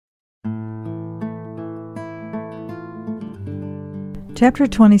Chapter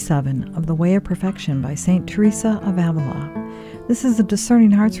 27 of The Way of Perfection by St. Teresa of Avila. This is a Discerning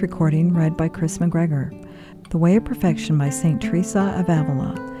Hearts recording read by Chris McGregor. The Way of Perfection by St. Teresa of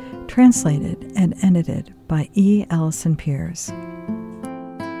Avila, translated and edited by E. Allison Pierce.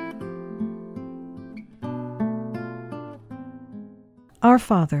 Our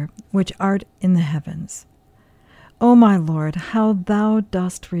Father, which art in the heavens. O my Lord, how thou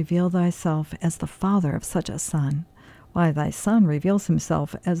dost reveal thyself as the Father of such a Son, while thy Son reveals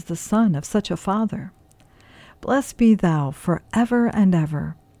himself as the Son of such a Father. Blessed be thou for ever and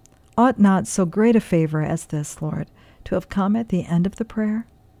ever. Ought not so great a favor as this, Lord, to have come at the end of the prayer?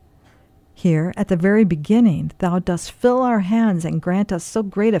 Here, at the very beginning, thou dost fill our hands and grant us so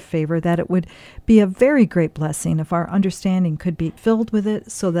great a favor that it would be a very great blessing if our understanding could be filled with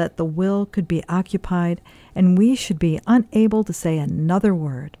it, so that the will could be occupied and we should be unable to say another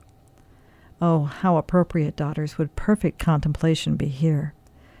word. Oh, how appropriate, daughters, would perfect contemplation be here.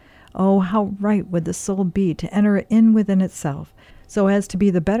 Oh, how right would the soul be to enter in within itself, so as to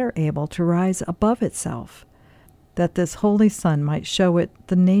be the better able to rise above itself, that this Holy Son might show it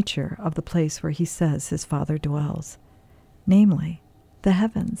the nature of the place where he says his Father dwells, namely, the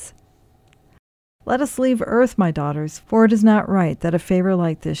heavens. Let us leave earth, my daughters, for it is not right that a favor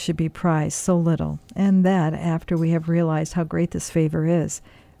like this should be prized so little, and that, after we have realized how great this favor is,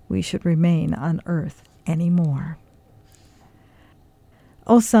 we should remain on earth any more.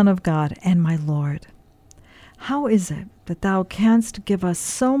 O Son of God and my Lord, how is it that thou canst give us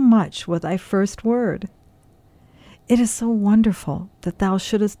so much with thy first word? It is so wonderful that thou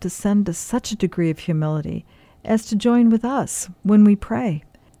shouldest descend to such a degree of humility as to join with us when we pray,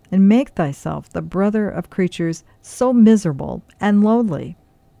 and make thyself the brother of creatures so miserable and lowly.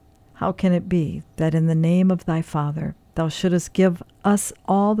 How can it be that in the name of thy Father thou shouldest give us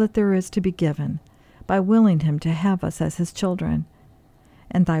all that there is to be given, by willing him to have us as his children?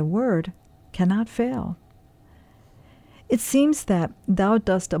 And thy word cannot fail. It seems that thou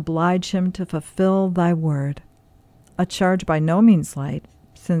dost oblige him to fulfill thy word, a charge by no means light,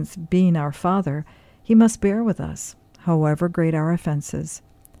 since, being our Father, he must bear with us, however great our offenses.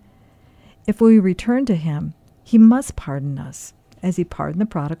 If we return to him, he must pardon us, as he pardoned the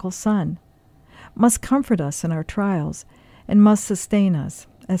prodigal son, must comfort us in our trials, and must sustain us,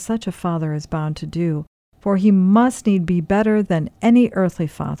 as such a father is bound to do, for he must need be better than any earthly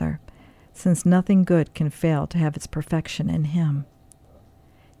father, since nothing good can fail to have its perfection in him.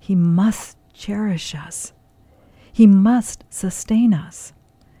 He must cherish us. He must sustain us.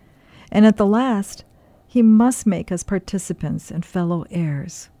 And at the last, he must make us participants and fellow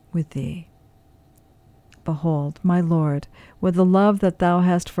heirs with thee. Behold, my Lord, with the love that thou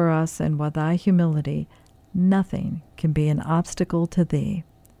hast for us and with thy humility, nothing can be an obstacle to thee.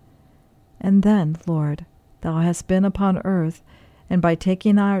 And then, Lord, thou hast been upon earth, and by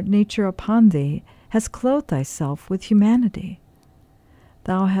taking our nature upon thee, hast clothed thyself with humanity.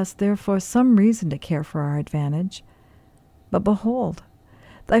 Thou hast therefore some reason to care for our advantage. But behold,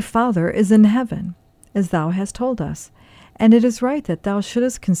 thy Father is in heaven, as thou hast told us, and it is right that thou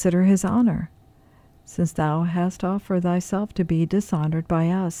shouldest consider his honor. Since thou hast offered thyself to be dishonored by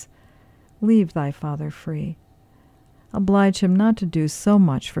us, leave thy Father free. Oblige him not to do so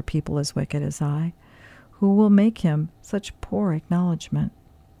much for people as wicked as I, who will make him such poor acknowledgment.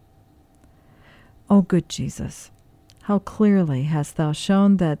 O good Jesus, how clearly hast thou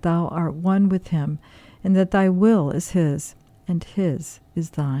shown that thou art one with him, and that thy will is his, and his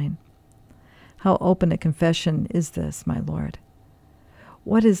is thine. How open a confession is this, my Lord.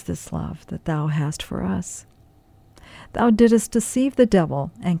 What is this love that thou hast for us? Thou didst deceive the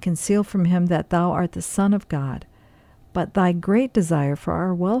devil and conceal from him that thou art the Son of God, but thy great desire for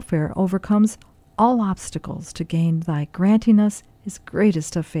our welfare overcomes all obstacles to gain thy granting us his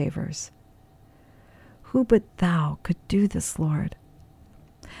greatest of favors. Who but thou could do this, Lord?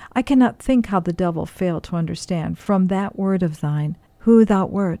 I cannot think how the devil failed to understand from that word of thine who thou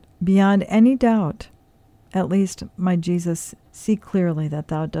wert, beyond any doubt. At least, my Jesus, see clearly that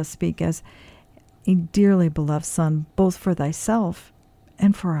thou dost speak as a dearly beloved Son, both for thyself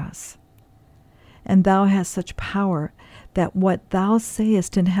and for us. And thou hast such power that what thou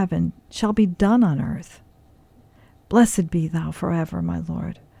sayest in heaven shall be done on earth. Blessed be thou forever, my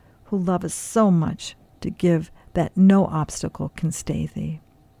Lord, who lovest so much to give that no obstacle can stay thee.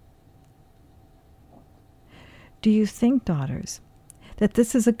 Do you think, daughters, that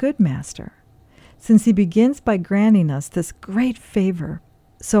this is a good master, since he begins by granting us this great favor,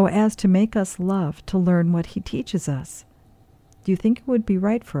 so as to make us love to learn what he teaches us? Do you think it would be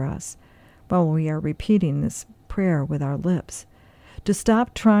right for us, while we are repeating this prayer with our lips, to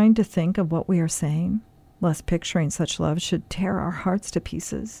stop trying to think of what we are saying? lest picturing such love should tear our hearts to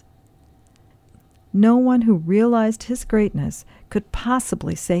pieces. No one who realized his greatness could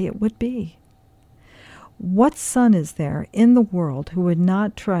possibly say it would be. What son is there in the world who would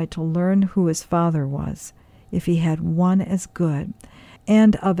not try to learn who his father was, if he had one as good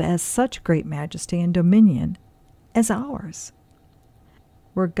and of as such great majesty and dominion as ours?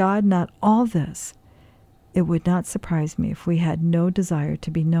 Were God not all this, it would not surprise me if we had no desire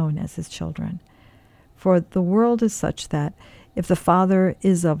to be known as his children. For the world is such that, if the father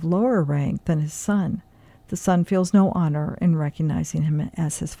is of lower rank than his son, the son feels no honor in recognizing him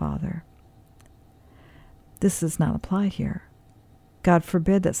as his father. This does not apply here. God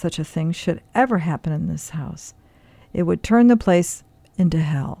forbid that such a thing should ever happen in this house. It would turn the place into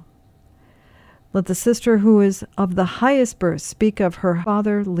hell. Let the sister who is of the highest birth speak of her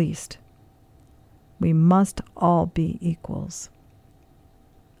father least. We must all be equals.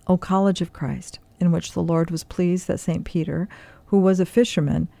 O College of Christ, in which the Lord was pleased that St. Peter, who was a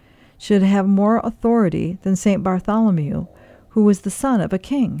fisherman, should have more authority than St. Bartholomew, who was the son of a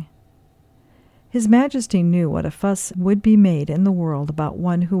king. His Majesty knew what a fuss would be made in the world about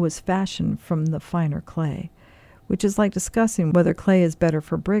one who was fashioned from the finer clay, which is like discussing whether clay is better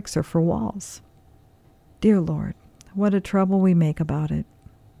for bricks or for walls. Dear Lord, what a trouble we make about it.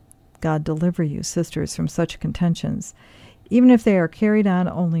 God deliver you, sisters, from such contentions, even if they are carried on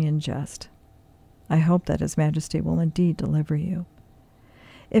only in jest. I hope that His Majesty will indeed deliver you.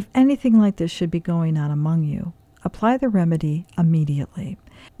 If anything like this should be going on among you, apply the remedy immediately,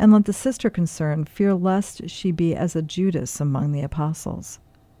 and let the sister concerned fear lest she be as a Judas among the apostles.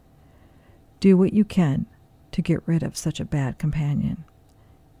 Do what you can to get rid of such a bad companion.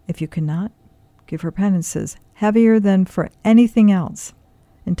 If you cannot, give her penances heavier than for anything else,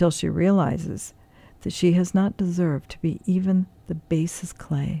 until she realizes that she has not deserved to be even the basest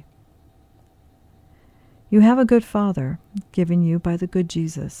clay. You have a good Father, given you by the good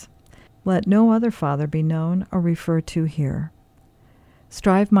Jesus. Let no other Father be known or referred to here.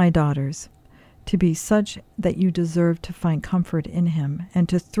 Strive, my daughters, to be such that you deserve to find comfort in Him and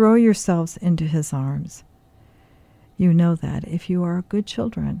to throw yourselves into His arms. You know that if you are good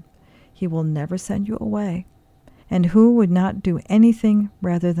children, He will never send you away, and who would not do anything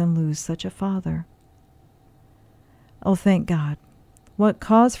rather than lose such a Father? Oh, thank God! What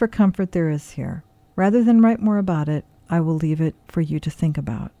cause for comfort there is here. Rather than write more about it, I will leave it for you to think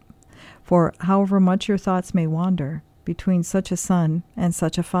about. For however much your thoughts may wander, between such a son and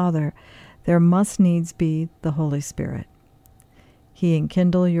such a father, there must needs be the Holy Spirit. He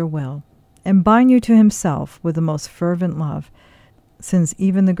enkindle your will, and bind you to Himself with the most fervent love, since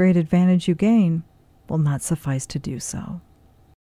even the great advantage you gain will not suffice to do so.